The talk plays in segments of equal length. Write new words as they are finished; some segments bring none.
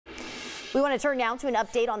We want to turn now to an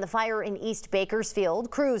update on the fire in East Bakersfield.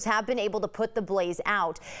 Crews have been able to put the blaze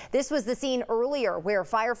out. This was the scene earlier where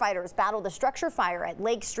firefighters battled a structure fire at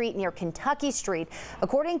Lake Street near Kentucky Street.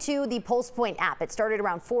 According to the Pulse Point app, it started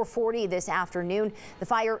around 4:40 this afternoon. The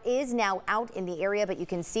fire is now out in the area, but you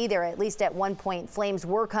can see there at least at one point flames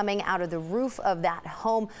were coming out of the roof of that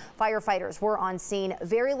home. Firefighters were on scene.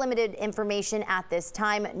 Very limited information at this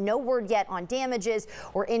time. No word yet on damages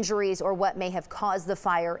or injuries or what may have caused the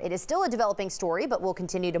fire. It is still a developing story, but we'll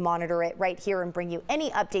continue to monitor it right here and bring you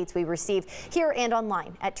any updates we receive here and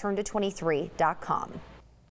online at turnto23.com.